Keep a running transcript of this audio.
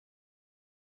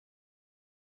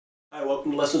Hi,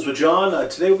 welcome to Lessons with John.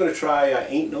 Today we're going to try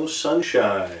Ain't No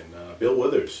Sunshine, Bill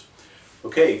Withers.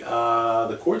 Okay,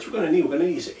 the chords we're going to need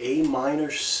is A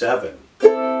minor 7.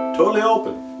 Totally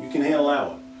open. You can handle that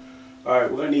one.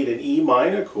 Alright, we're going to need an E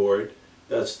minor chord.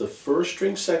 That's the first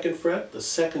string 2nd fret, the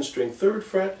 2nd string 3rd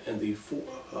fret, and the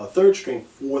 3rd string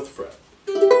 4th fret.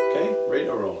 Okay, right in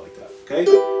a row like that. Okay,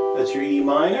 that's your E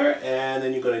minor, and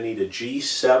then you're going to need a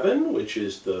G7, which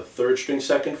is the 3rd string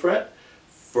 2nd fret,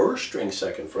 1st string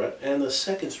 2nd fret, and the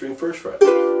 2nd string 1st fret.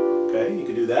 Okay, you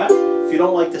can do that. If you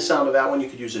don't like the sound of that one, you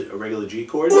could use a regular G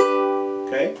chord.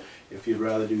 Okay, if you'd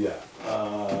rather do that.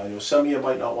 Some of you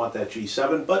might not want that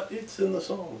G7, but it's in the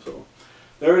song, so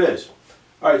there it is.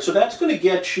 All right, so that's going to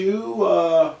get you,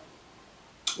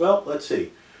 well, let's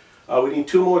see. We need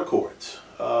 2 more chords.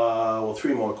 Well,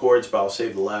 3 more chords, but I'll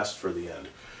save the last for the end.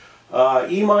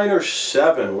 E minor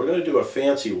 7, we're going to do a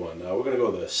fancy one. We're going to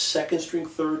go to the 2nd string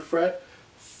 3rd fret,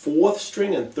 4th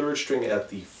string and 3rd string at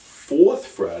the 4th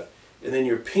fret, and then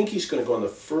your pinky's going to go on the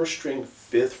 1st string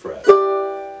 5th fret.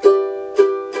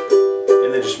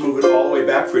 And then just move it all the way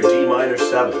back for a D minor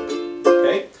 7.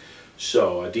 Okay?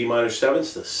 So a D minor 7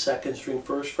 is the 2nd string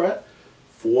 1st fret,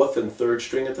 4th and 3rd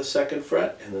string at the 2nd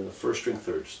fret, and then the 1st string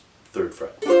 3rd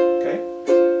fret. Okay?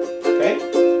 Okay?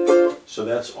 So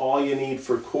that's all you need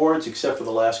for chords except for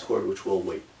the last chord, which we'll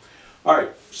wait.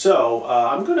 Alright, so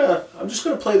I'm just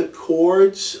gonna play the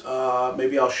chords.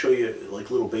 Maybe I'll show you like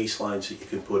little bass lines that you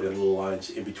can put in, little lines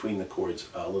in between the chords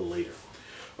a little later.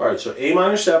 Alright, so A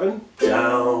minor 7,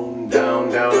 down,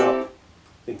 down, down, up.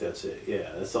 I think that's it.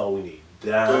 Yeah, that's all we need.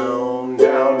 Down,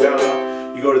 down, down,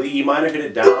 up. You go to the E minor, hit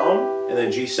it down, and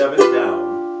then G7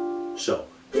 down. So,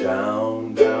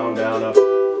 down, down, down, up.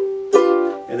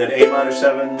 And then A minor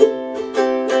 7.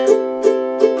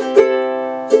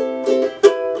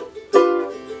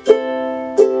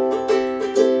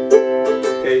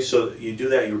 So you do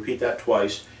that, you repeat that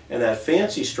twice, and that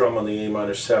fancy strum on the A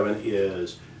minor 7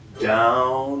 is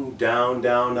down, down,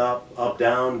 down, up,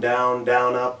 down, down,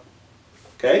 down, up.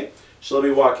 Okay? So let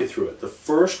me walk you through it. The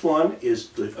first one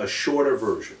is a shorter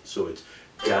version. So it's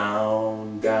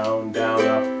down, down, down,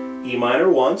 up, E minor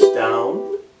once,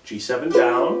 down, G7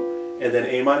 down, and then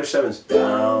A minor 7's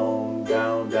down,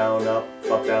 down, down, up,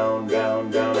 down,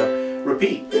 down, down, up.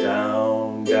 Repeat,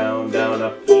 down, down, down,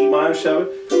 up, E minor 7,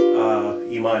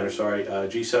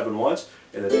 G7 once,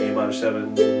 and then A minor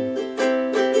 7. Then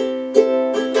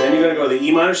you're going to go to the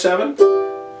E minor 7, to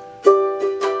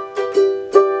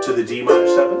the D minor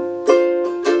 7,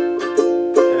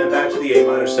 and then back to the A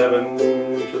minor 7,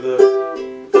 to the,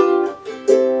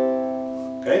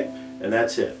 okay, and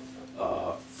that's it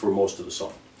for most of the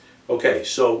song. Okay,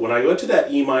 so when I went to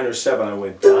that E minor 7, I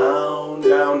went down,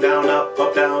 down, down, up,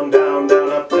 down, down, down,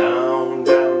 up, down,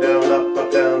 down, down,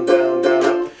 up, down, down, down,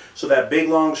 up. So that big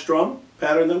long strum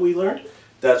pattern that we learned,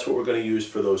 that's what we're going to use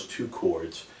for those 2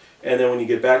 chords. And then when you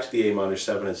get back to the A minor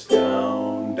 7, it's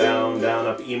down, down, down,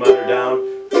 up, E minor down,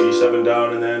 G7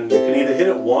 down, and then you can either hit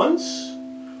it once,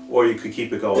 or you could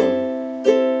keep it going.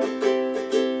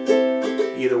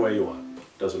 Either way you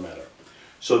want, doesn't matter.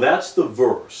 So that's the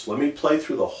verse. Let me play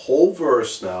through the whole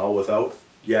verse now without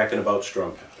yakking about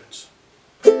strum patterns.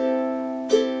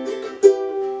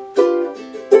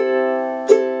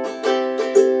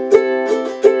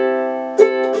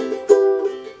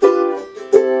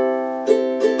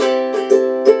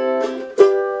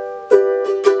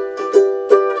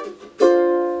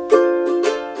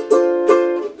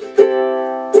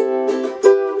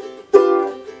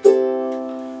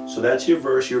 So that's your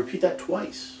verse. You repeat that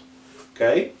twice.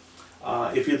 Okay?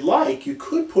 If you'd like, you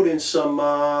could put in some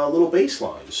little bass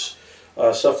lines,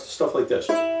 stuff like this.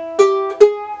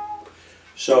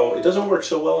 So it doesn't work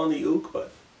so well on the uke, but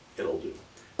it'll do.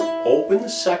 Open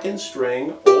 2nd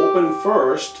string, open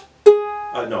 1st,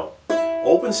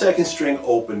 open 2nd string,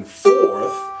 open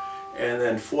 4th, and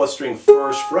then 4th string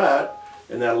 1st fret,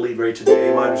 and that'll lead right to the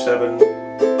A minor 7.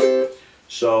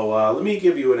 So let me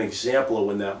give you an example of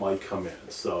when that might come in.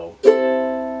 So.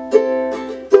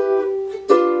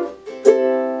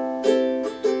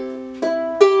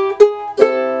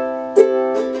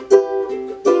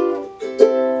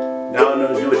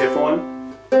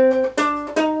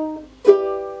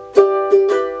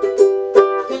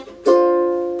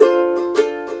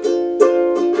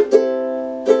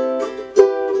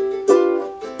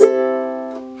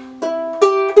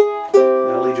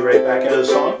 Right back into the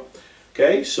song.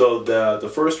 Okay, so the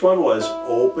first one was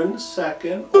open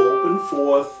 2nd, open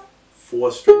 4th,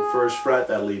 4th string 1st fret.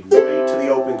 That'll lead right to the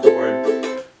open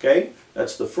chord. Okay,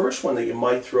 that's the first one that you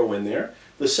might throw in there.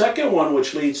 The second one,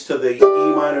 which leads to the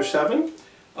E minor 7, you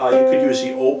could use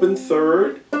the open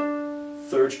 3rd,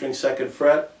 3rd string 2nd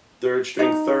fret, 3rd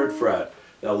string, 3rd fret.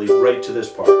 That'll lead right to this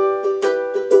part.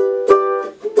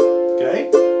 Okay?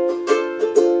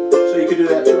 So you could do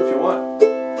that too if you want.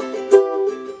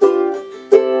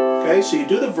 Okay, so you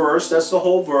do the verse, that's the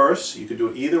whole verse. You could do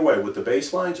it either way, with the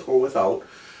bass lines or without.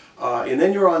 And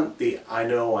then you're on the I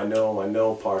know, I know, I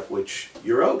know part, which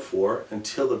you're out for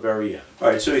until the very end.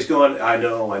 Alright, so he's going, I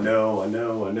know, I know, I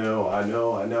know, I know, I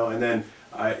know, I know, and then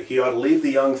he ought to leave the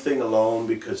young thing alone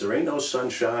because there ain't no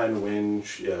sunshine when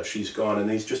she's gone. And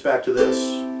he's just back to this.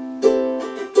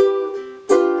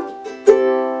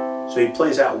 So he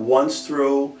plays that once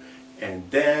through, and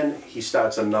then he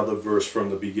starts another verse from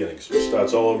the beginning. So he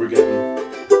starts all over again.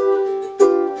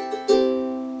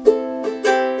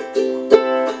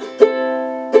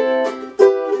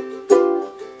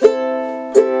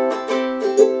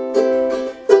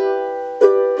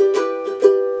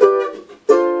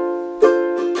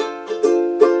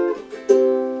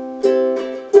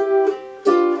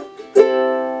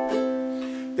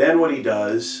 Then what he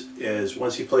does is,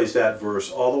 once he plays that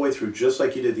verse all the way through, just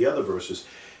like he did the other verses,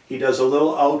 he does a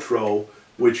little outro,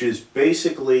 which is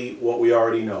basically what we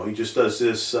already know. He just does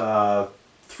this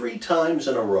 3 times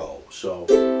in a row. So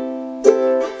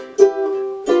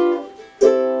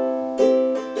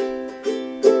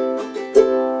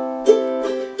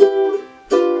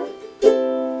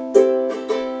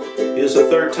here's the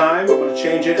 3rd time. I'm going to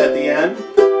change it at the end.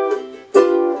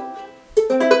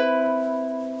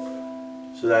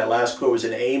 So that last chord was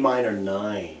an A minor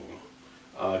 9.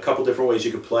 A couple different ways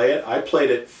you could play it. I played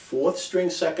it 4th string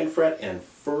 2nd fret and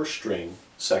 1st string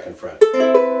 2nd fret.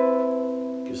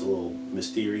 Gives a little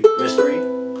mystery.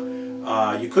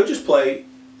 You could just play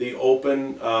the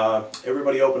open,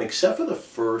 everybody open except for the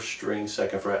 1st string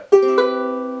 2nd fret.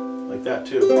 Like that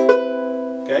too.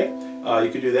 Okay?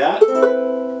 You could do that.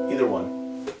 Either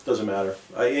one. Doesn't matter.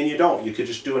 And you don't. You could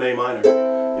just do an A minor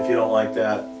if you don't like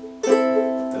that.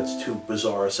 That's too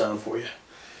bizarre a sound for you.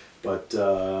 But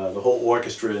the whole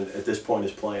orchestra at this point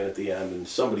is playing at the end, and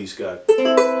somebody's got that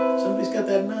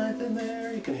 9th in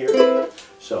there. You can hear it.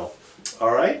 So,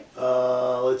 all right.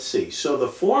 Let's see. So the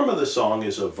form of the song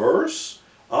is a verse,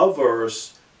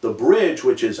 the bridge,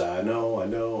 which is I know, I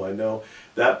know, I know.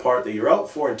 That part that you're out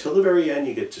for until the very end.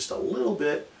 You get just a little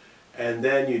bit, and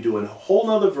then you do a whole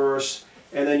nother verse.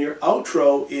 And then your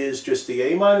outro is just the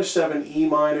A minor 7, E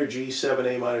minor, G7,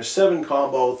 A minor 7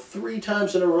 combo 3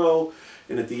 times in a row,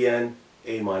 and at the end,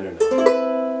 A minor 9.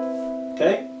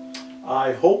 Okay?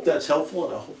 I hope that's helpful,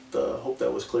 and I hope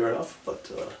that was clear enough.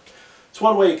 But it's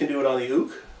one way you can do it on the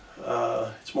uke.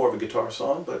 It's more of a guitar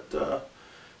song, but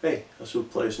hey, us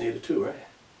uke players need it too, right?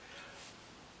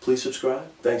 Please subscribe.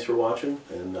 Thanks for watching,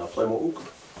 and play more uke.